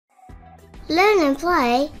Learn and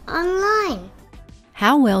play online.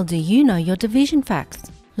 How well do you know your division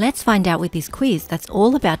facts? Let's find out with this quiz that's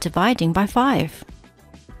all about dividing by 5.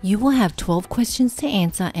 You will have 12 questions to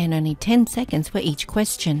answer and only 10 seconds for each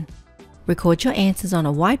question. Record your answers on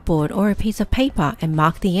a whiteboard or a piece of paper and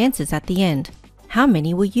mark the answers at the end. How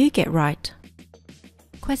many will you get right?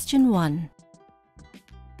 Question 1.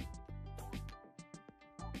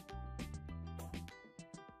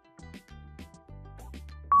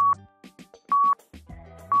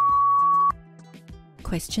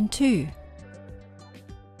 Question 2.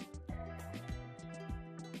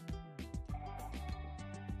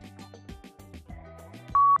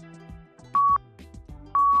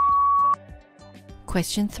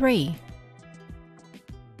 Question 3.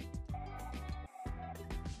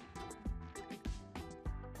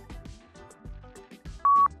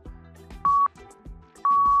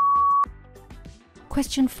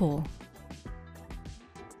 Question 4.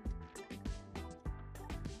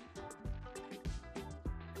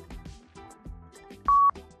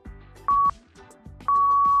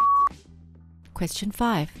 Question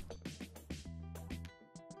 5.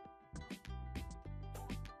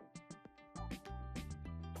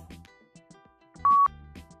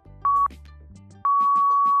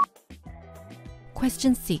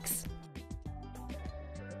 Question 6.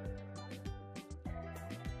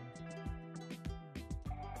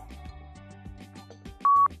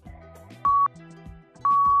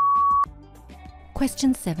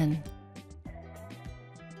 Question 7.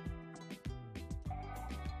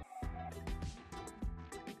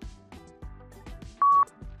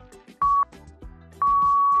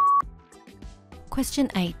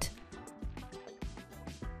 Question 8.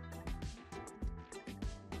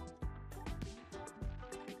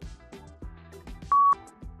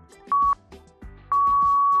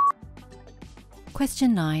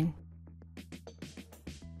 Question 9.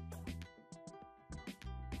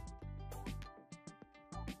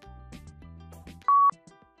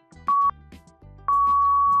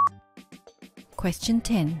 Question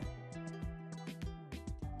 10.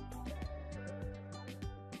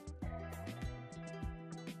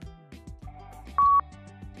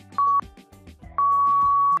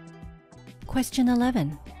 Question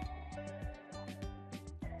 11.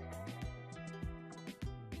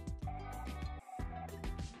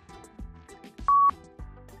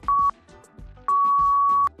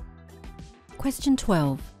 Question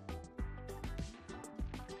 12.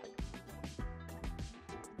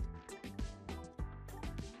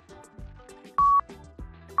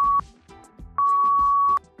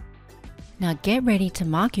 Now get ready to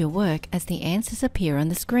mark your work as the answers appear on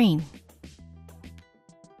the screen.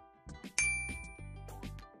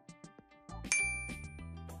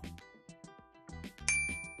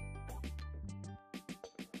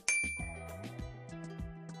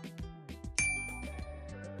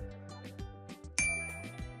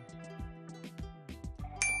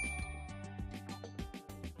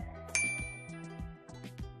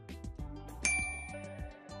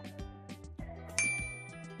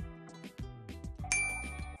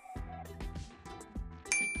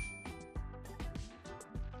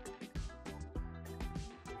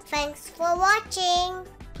 Thanks for watching.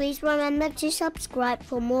 Please remember to subscribe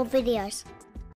for more videos.